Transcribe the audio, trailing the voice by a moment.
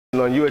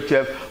On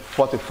UHF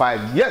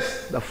 45.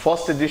 Yes, the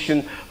first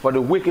edition for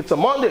the week. It's a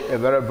Monday, a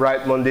very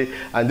bright Monday,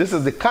 and this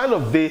is the kind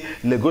of day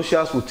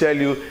Lagosians will tell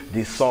you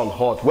the sun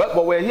hot. Well,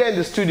 but we're here in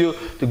the studio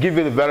to give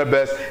you the very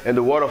best in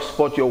the world of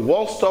sport, your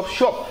one-stop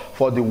shop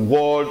for the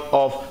world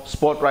of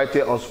sport right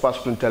here on Super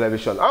Screen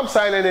Television. I'm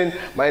signing in.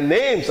 My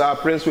names are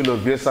Prince Willow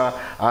Biesa,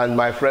 and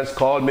my friends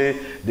call me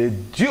the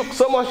Duke.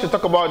 So much to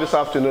talk about this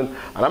afternoon,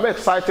 and I'm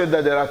excited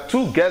that there are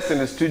two guests in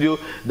the studio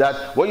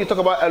that when you talk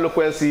about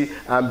eloquency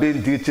and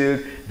being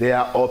detailed, they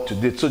are up to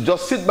date. So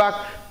just sit back,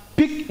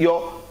 pick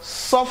your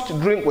soft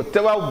drink,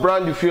 whatever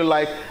brand you feel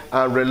like,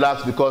 and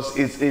relax because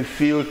it's a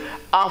field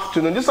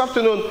afternoon. This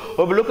afternoon,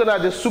 we'll be looking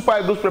at the Super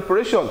Eagles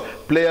preparation.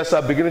 Players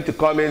are beginning to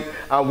come in,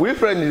 and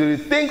Wilfred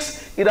Ndidi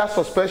thinks either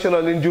suspension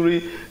or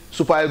injury,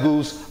 Super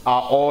Eagles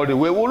are all the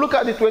way. We'll look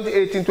at the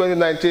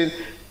 2018-2019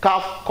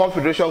 CAF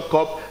Confederation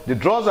Cup. The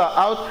draws are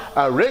out,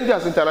 and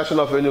Rangers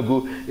International of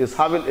Enugu is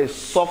having a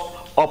soft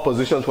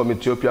opposition from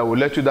Ethiopia. We'll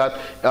let you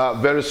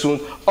that very soon.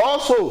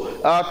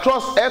 Also,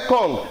 Trust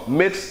Ekong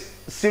makes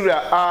Syria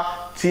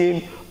A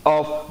team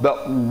of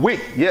the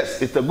week.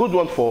 Yes, it's a good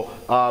one for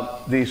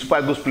the Super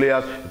Eagles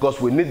players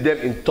because we need them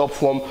in top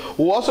form.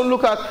 We'll also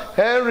look at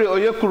Henry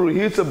Onyekuru.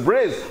 He's a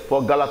brace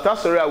for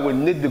Galatasaray. We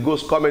need the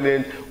goals coming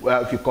in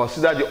if you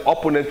consider the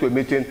opponent we're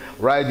meeting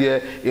right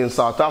here in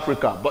South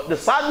Africa. But the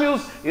sad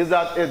news is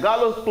that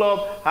Igalo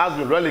club has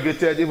been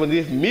relegated, even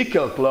if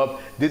Mikel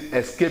club did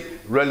escape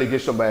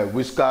relegation by a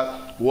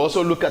whisker. We'll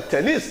also look at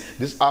tennis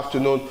this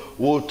afternoon.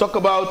 We'll talk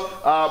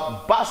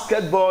about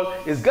basketball.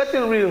 It's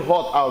getting really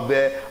hot out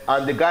there,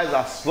 and the guys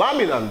are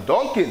slamming and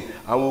dunking.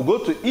 And we'll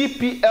go to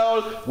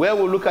EPL, where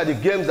we'll look at the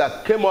games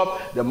that came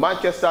up. The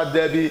Manchester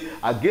Derby,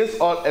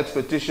 against all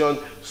expectation,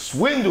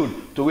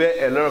 swindled to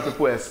where a lot of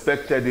people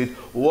expected it.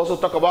 We'll also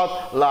talk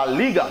about La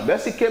Liga.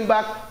 Messi came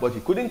back, but he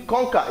couldn't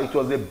conquer. It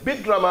was a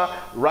big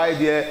drama right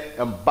here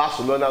in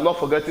Barcelona. Not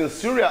forgetting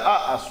Syria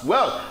A as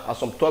well, as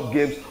some top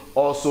games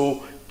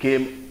also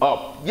came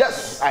up.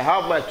 Yes, I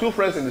have my two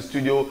friends in the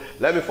studio.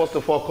 Let me first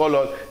of all call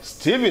on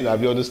Stephen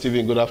Abiodun.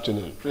 Stephen, good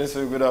afternoon. Prince,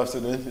 good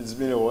afternoon. It's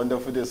been a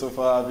wonderful day so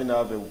far. I've been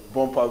having a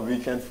bumper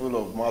weekend full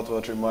of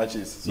mouth-watering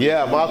matches. So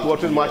yeah,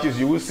 mouth-watering matches.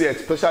 You will see,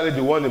 especially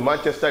the one in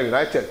Manchester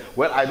United.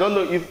 Well, I don't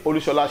know if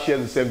Olushola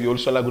shares the same view.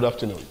 Olushola, good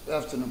afternoon.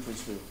 Good afternoon,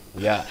 Prince.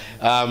 Yeah.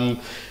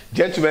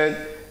 Gentlemen,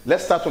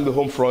 let's start from the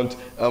home front.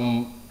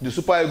 The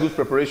Super Eagles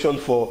preparation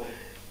for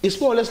it's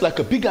more or less like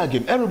a bigger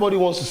game. Everybody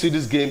wants to see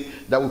this game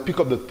that will pick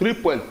up the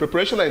 3-point.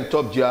 Preparation in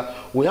top gear.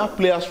 We have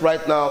players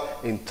right now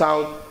in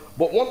town,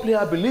 but one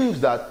player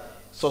believes that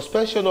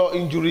suspension or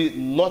injury,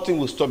 nothing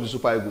will stop the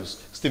Super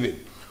Eagles. Stephen.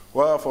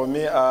 Well, for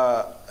me,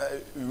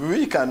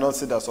 we cannot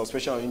say that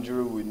suspension or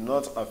injury will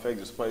not affect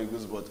the Super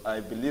Eagles, but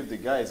I believe the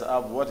guys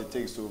have what it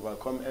takes to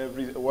overcome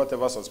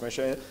whatever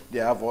suspension they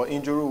have or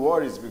injury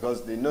worries,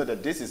 because they know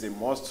that this is a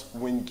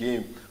must-win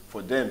game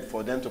for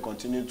them to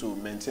continue to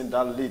maintain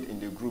that lead in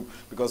the group,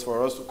 because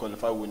for us to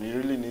qualify, we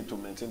really need to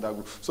maintain that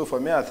group. So for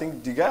me, I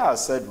think the guy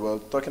has said, well,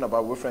 talking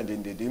about Wilfred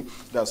Ndidi,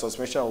 that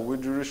suspension or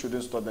injury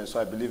shouldn't stop them,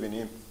 so I believe in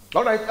him.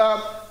 All right.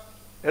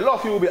 A lot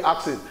of you will be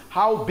asking,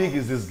 how big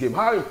is this game?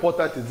 How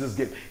important is this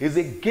game? It's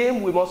a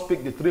game we must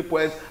pick the 3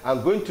 points,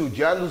 and going to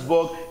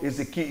Johannesburg is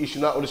the key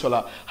issue now.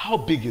 Olushola, how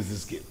big is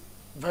this game?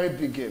 Very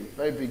big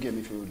game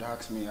if you would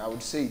ask me. I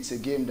would say it's a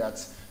game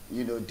that,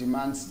 you know,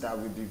 demands that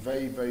we be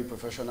very, very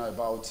professional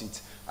about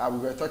it. We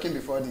were talking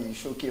before the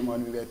show came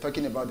on, we were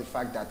talking about the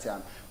fact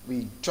that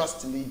we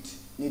just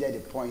needed a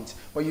point.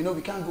 But, you know,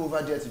 we can't go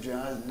over there to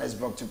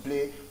Johannesburg to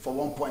play for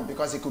 1 point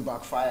because it could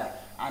backfire.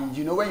 And,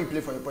 you know, when you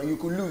play for a point, you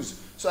could lose.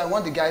 So I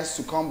want the guys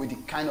to come with the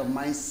kind of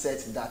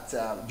mindset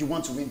that you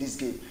want to win this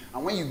game.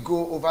 And when you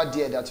go over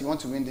there that you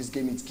want to win this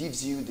game, it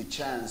gives you the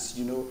chance,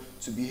 you know,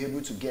 to be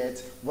able to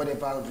get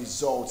whatever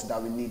results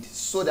that we need,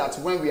 so that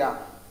when we are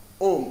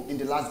home in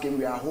the last game,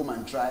 we are home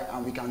and dry,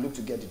 and we can look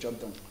to get the job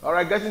done. All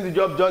right, getting the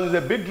job done is a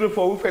big dream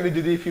for Wilfred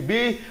Ndidi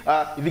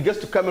if he gets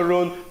to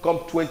Cameroon come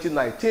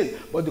 2019.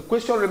 But the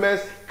question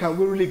remains, can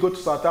we really go to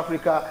South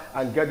Africa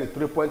and get the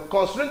 3 points,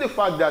 considering the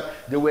fact that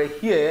they were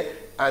here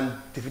and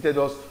defeated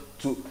us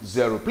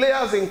 2-0.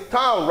 Players in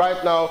town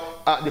right now,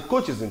 the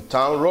coach is in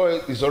town. Roy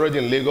is already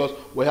in Lagos.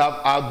 We have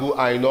Agu,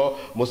 Aino,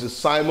 Moses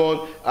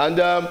Simon, and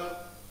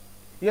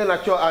Ian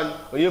Nacho and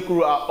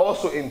Onyekuru are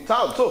also in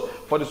town. So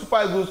for the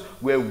Super Eagles,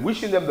 we're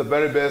wishing them the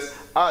very best.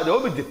 They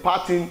will be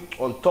departing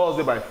on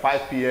Thursday by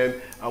 5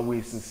 p.m. and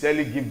we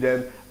sincerely give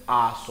them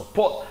our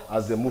support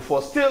as they move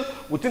forward. Still,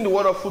 within the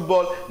world of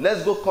football,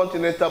 let's go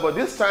continental, but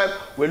this time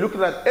we're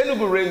looking at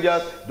Enugu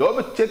Rangers. They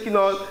will be taking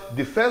on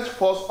Defense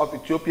Force of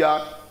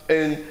Ethiopia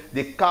in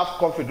the CAF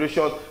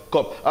Confederation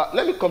Cup.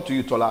 Let me come to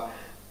you, Tola.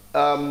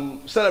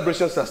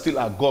 Celebrations are still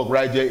agog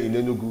right there in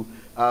Enugu.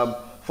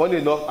 Funny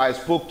enough, I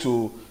spoke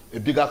to a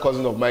bigger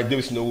cousin of mine,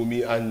 Davis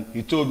Nowumi, and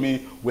he told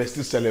me we're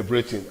still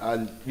celebrating.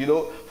 And, you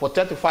know, for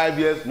 35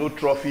 years, no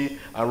trophy,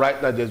 and right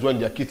now there's one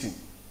they're kitting.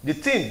 The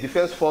team,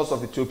 Defense Force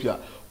of Ethiopia,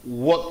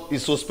 what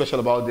is so special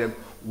about them?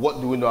 What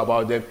do we know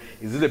about them?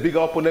 Is it a bigger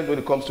opponent when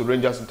it comes to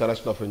Rangers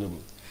International of Enugu?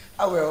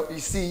 Well, you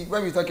see,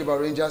 when we talk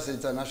about Rangers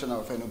International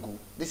of Enugu,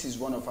 this is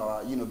one of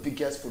our,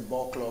 biggest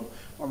football club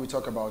when we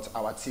talk about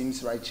our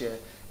teams right here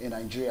in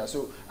Nigeria.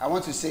 So I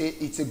want to say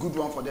it's a good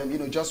one for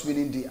them, just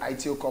winning the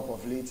ITO Cup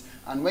of late.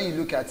 And when you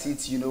look at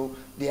it,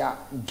 they are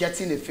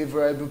getting a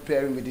favorable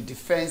pairing with the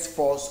Defense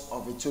Force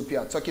of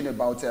Ethiopia, talking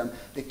about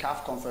the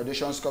CAF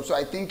Confederations Cup. So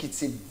I think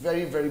it's a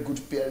very, very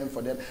good pairing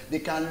for them. They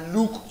can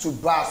look to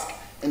bask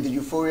in the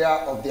euphoria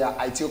of their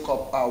ITO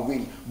Cup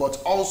win,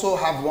 but also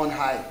have one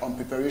eye on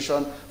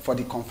preparation for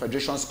the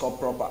Confederations Cup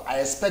proper. I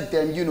expect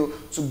them,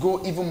 to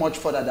go even much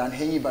further than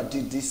Enyimba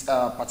did this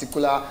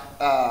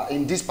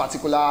in this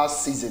particular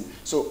season.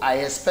 So I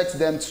expect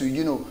them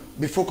to,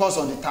 be focused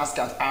on the task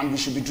at hand, and we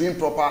should be doing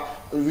proper.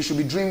 We should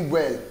be doing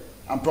well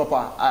and proper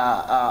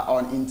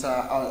on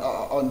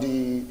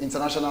the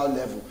international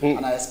level,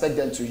 and I expect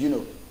them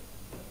to,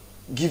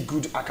 give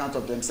good account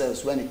of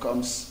themselves when it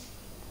comes.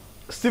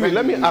 Stephen,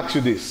 let me ask you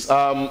this.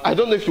 I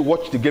don't know if you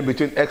watched the game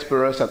between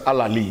Esperance and Al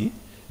Ahly,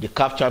 the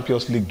CAF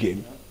Champions League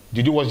game.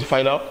 Did you watch the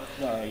final?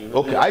 No,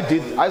 okay, I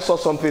did. I saw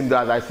something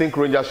that I think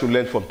Rangers should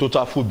learn from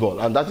Total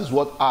Football, and that is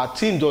what our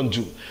team don't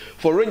do.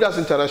 For Rangers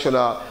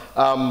International,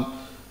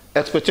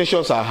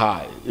 expectations are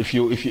high. If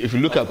you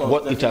look at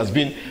what it has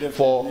been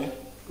for.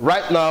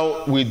 Right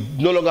now, we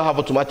no longer have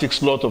automatic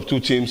slot of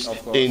 2 teams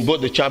in both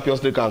the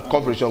Champions League and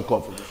Confederation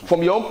Cup.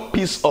 From your own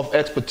piece of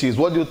expertise,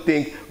 what do you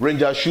think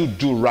Rangers should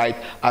do right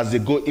as they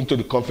go into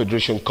the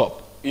Confederation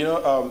Cup?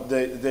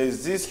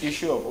 There's this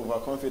issue of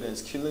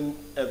overconfidence killing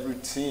every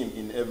team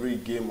in every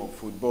game of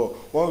football.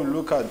 When we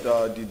look at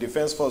the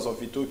Defense Force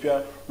of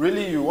Ethiopia,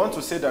 really you want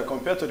to say that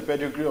compared to the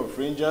pedigree of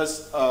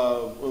Rangers,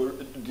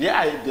 they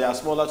are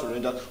smaller to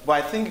Rangers, but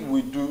I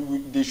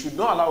think they should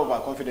not allow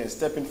overconfidence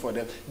stepping for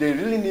them. They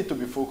really need to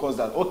be focused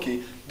that,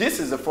 okay, this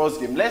is the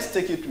first game, let's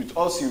take it with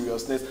all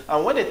seriousness,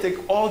 and when they take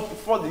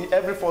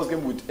every first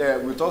game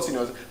with all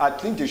seriousness, I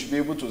think they should be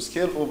able to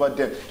scale over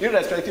them,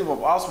 irrespective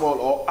of how small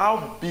or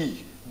how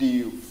big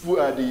the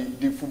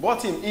football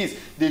team is.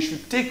 They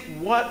should take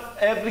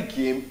every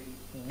game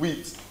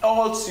with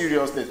all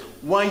seriousness,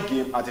 one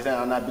game at a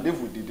time, and I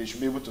believe they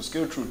should be able to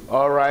scale through.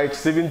 All right,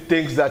 Stephen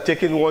thinks that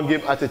taking one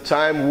game at a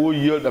time will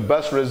yield the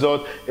best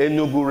result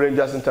Enugu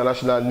Rangers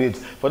International needs.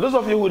 For those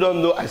of you who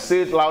don't know, I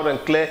say it loud and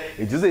clear,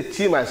 it is a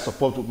team I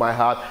support with my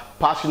heart.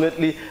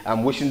 Passionately,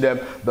 I'm wishing them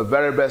the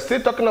very best.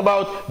 Still talking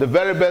about the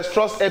very best,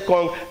 Trust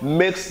Ekong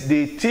makes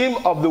the team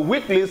of the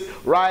week list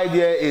right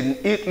here in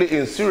Italy,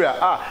 in Syria.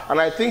 And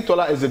I think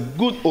Tola is a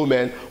good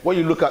omen when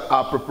you look at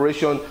our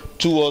preparation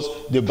towards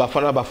the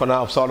Bafana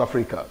Bafana of South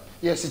Africa.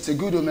 Yes, it's a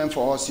good omen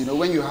for us,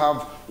 when you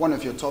have one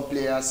of your top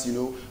players,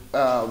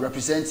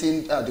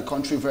 representing the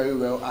country very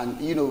well,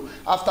 and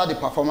after the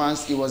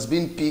performance, it was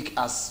being picked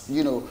as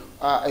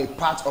a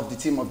part of the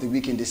team of the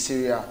week in the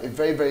Syria. A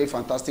very, very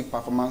fantastic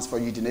performance for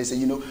Udinese.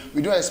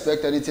 We don't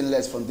expect anything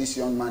less from this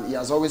young man. He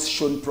has always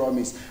shown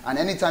promise, and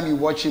anytime you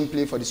watch him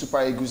play for the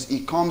Super Eagles,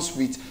 he comes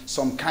with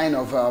some kind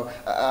of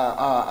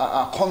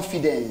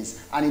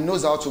confidence, and he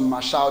knows how to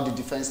mash out the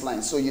defense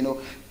line. So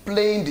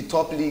playing the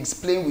top leagues,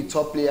 playing with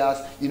top players,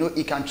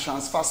 he can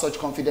transfer such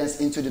confidence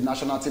into the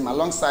national team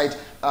alongside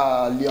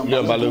Leon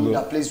Balogun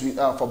that plays with,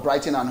 for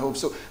Brighton and Hove.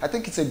 So I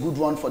think it's a good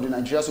one for the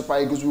Nigeria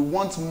Super Eagles. We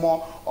want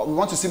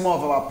to see more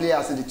of our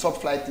players in the top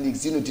flight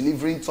leagues,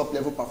 delivering top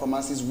level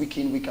performances week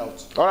in, week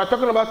out. All right,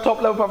 talking about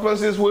top level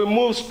performances, we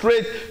move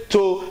straight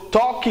to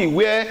Turkey,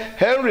 where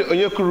Henry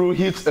Onyekuru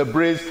hits a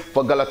brace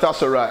for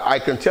Galatasaray. I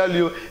can tell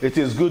you it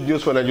is good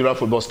news for Nigerian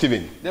football.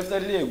 Stephen.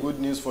 Definitely a good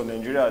news for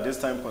Nigeria at this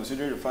time,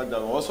 considering the fact that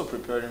we're also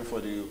preparing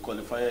for the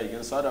qualifier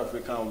against South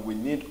Africa, and we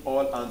need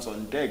all hands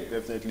on deck,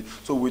 definitely.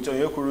 So with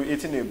Onyekuru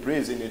hitting a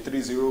brace in a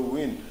 3-0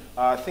 win,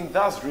 I think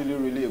that's really,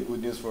 really a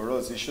good news for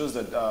us. It shows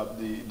that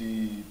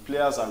the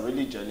players are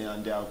really gelling,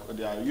 and they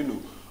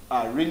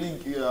are really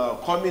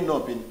coming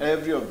up in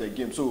every of the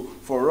games. So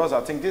for us,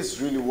 I think this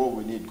is really what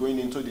we need going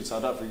into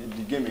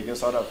the game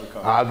against South Africa.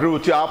 I agree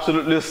with you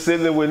absolutely,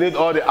 Sidney. We need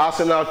all the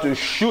arsenal to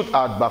shoot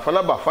at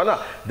Bafana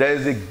Bafana. There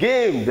is a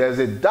game, there is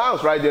a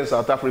dance right there in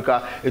South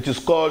Africa. It is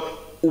called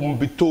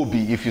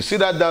Umbitobi. If you see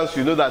that dance,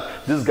 you know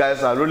that these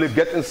guys are really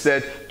getting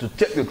set to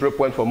take the 3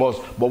 points from us.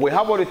 But we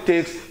have what it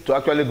takes to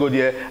actually go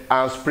there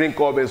and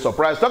sprinkle up a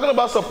surprise. Talking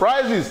about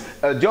surprises,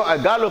 John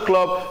Ighalo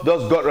club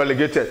just got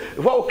relegated.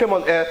 Before we came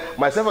on air,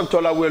 myself and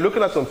Tola were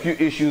looking at some few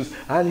issues,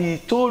 and he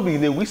told me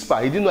in a whisper,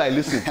 he didn't know I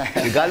listened.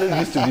 Ighalo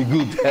used to be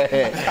good.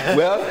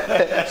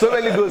 Well, so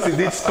many goals he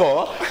did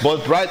score,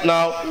 but right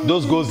now,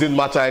 those goals didn't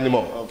matter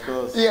anymore. Of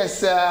course.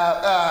 Yes,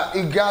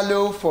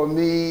 Ighalo for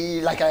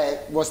me, like I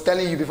was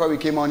telling you before we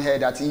came on here,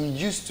 that he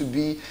used to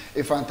be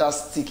a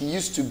fantastic, he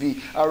used to be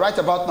right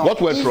about now.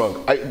 What went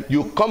wrong?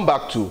 You come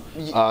back to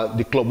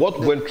the club. What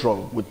went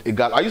wrong with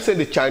Ighalo? Are you saying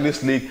the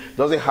Chinese league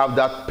doesn't have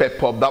that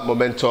pep up, that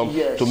momentum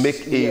to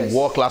make a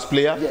world-class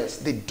player? Yes,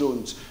 they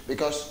don't.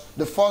 Because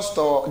the first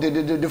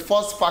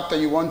factor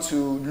you want to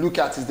look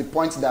at is the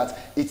point that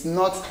it's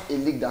not a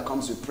league that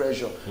comes with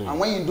pressure. And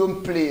when you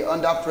don't play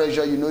under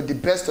pressure, the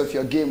best of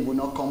your game will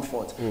not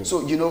comfort.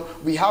 So, you know,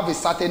 we have a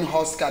certain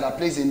Oscar that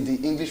plays in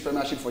the English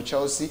Premiership for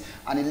Chelsea,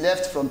 and he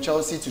left from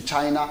Chelsea to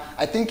China.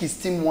 I think his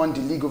team won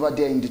the league over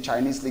there in the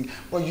Chinese league.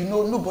 But, you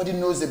know, nobody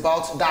knows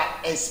about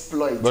that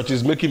exploit. But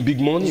he's making big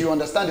money. You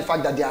understand the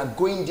fact that they are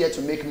going there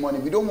to make money.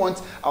 We don't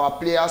want our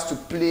players to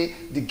play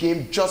the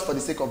game just for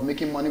the sake of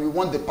making money. We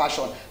want the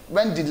passion.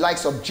 When the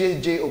likes of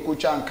JJ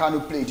Okocha and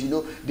Kanu played, you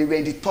know, they were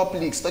in the top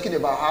leagues, talking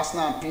about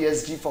Arsenal and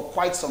PSG for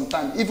quite some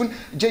time. Even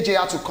JJ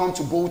had to come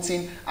to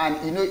Bolton,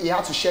 and, you know, he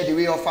had to share the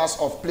way offers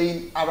of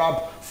playing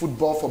Arab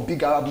football for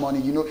big Arab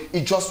money. You know,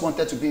 he just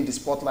wanted to be in the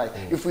spotlight.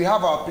 If we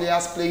have our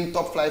players playing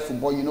top flight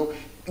football, you know,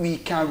 we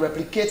can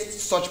replicate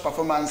such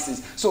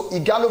performances. So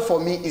Ighalo for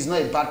me is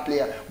not a bad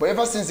player, but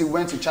ever since he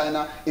went to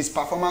China, his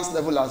performance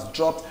level has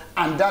dropped,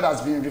 and that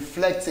has been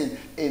reflecting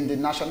in the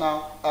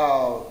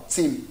national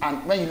team.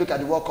 And when you look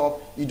at the World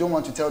Cup, you don't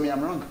want to tell me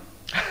I'm wrong.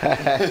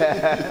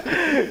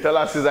 Tell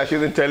us I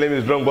shouldn't tell him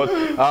he's wrong, but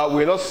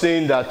we're not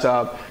saying that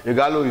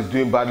Ighalo is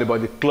doing badly,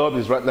 but the club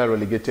is right now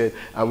relegated,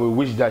 and we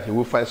wish that he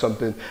will find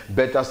something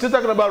better. Still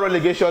talking about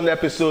relegation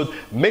episode,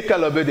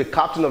 Mikel Obi, the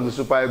captain of the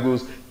Super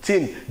Eagles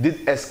team,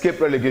 did escape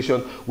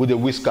relegation with a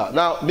whisker.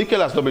 Now, Mikel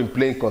has not been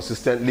playing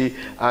consistently,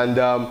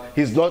 and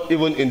he's not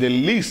even in the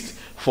list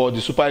for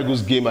the Super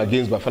Eagles game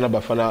against Bafana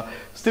Bafana.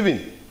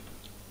 Stephen,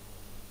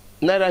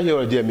 neither here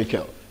or there,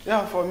 Mikel.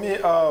 Yeah, for me,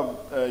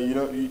 you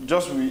know,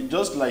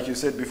 just like you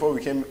said before we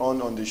came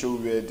on the show,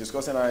 we were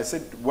discussing, and I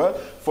said, well,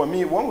 for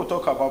me, when we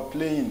talk about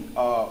playing,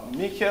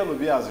 Mikel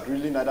Obi has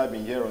really neither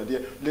been here or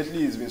there. Lately,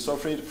 he's been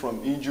suffering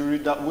from injury,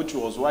 which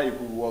was why he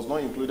was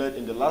not included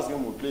in the last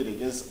game we played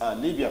against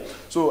Libya.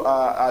 So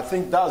I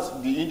think that's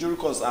the injury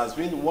cause has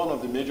been one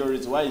of the major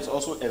reasons why he's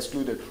also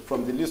excluded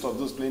from the list of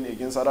those playing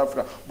against South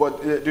Africa.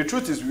 But the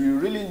truth is, we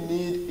really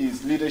need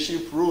his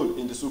leadership role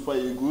in the Super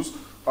Eagles.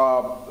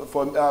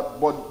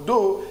 But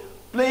though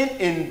playing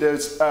in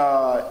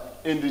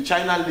the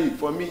China league,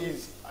 for me,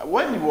 is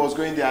when he was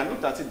going there, I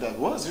looked at it that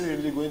what's he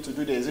really going to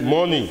do there? Is it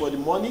really for the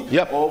money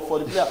or for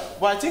the player?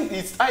 But I think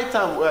it's high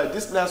time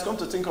these players come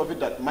to think of it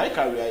that my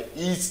career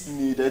is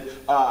needed.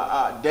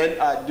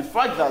 Then the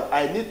fact that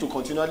I need to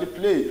continually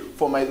play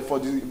for my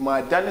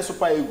Daniel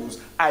Super Eagles,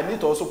 I need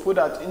to also put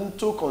that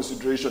into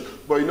consideration.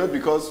 But you know,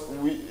 because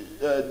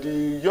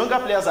the younger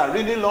players are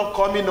really not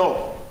coming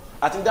up.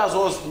 I think that's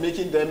what's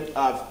making them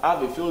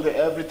have a feel that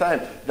every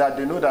time that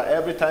they know that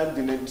every time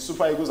the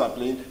Super Eagles are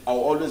playing, I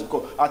will always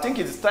go. I think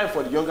it's time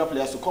for the younger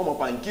players to come up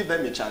and give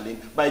them a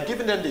challenge. By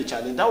giving them the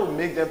challenge, that will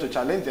make them to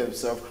challenge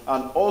themselves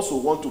and also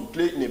want to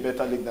play in a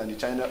better league than the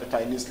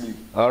Chinese league.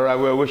 All right,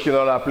 we're wishing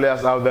all our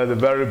players out there the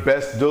very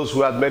best. Those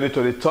who have made it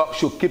to the top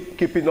should keep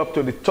keeping up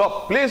to the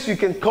top. Please, you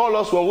can call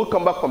us when we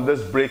come back from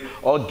this break,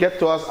 or get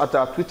to us at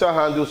our Twitter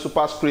handle,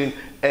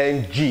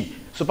 SuperScreenNG.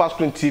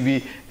 SuperScreen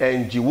TV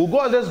NG. We'll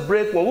go on this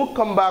break. When we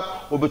come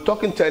back, we'll be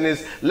talking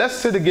tennis. Let's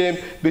see the game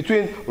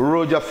between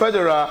Roger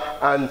Federer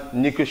and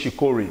Nico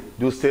Shikori.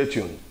 Do stay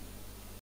tuned.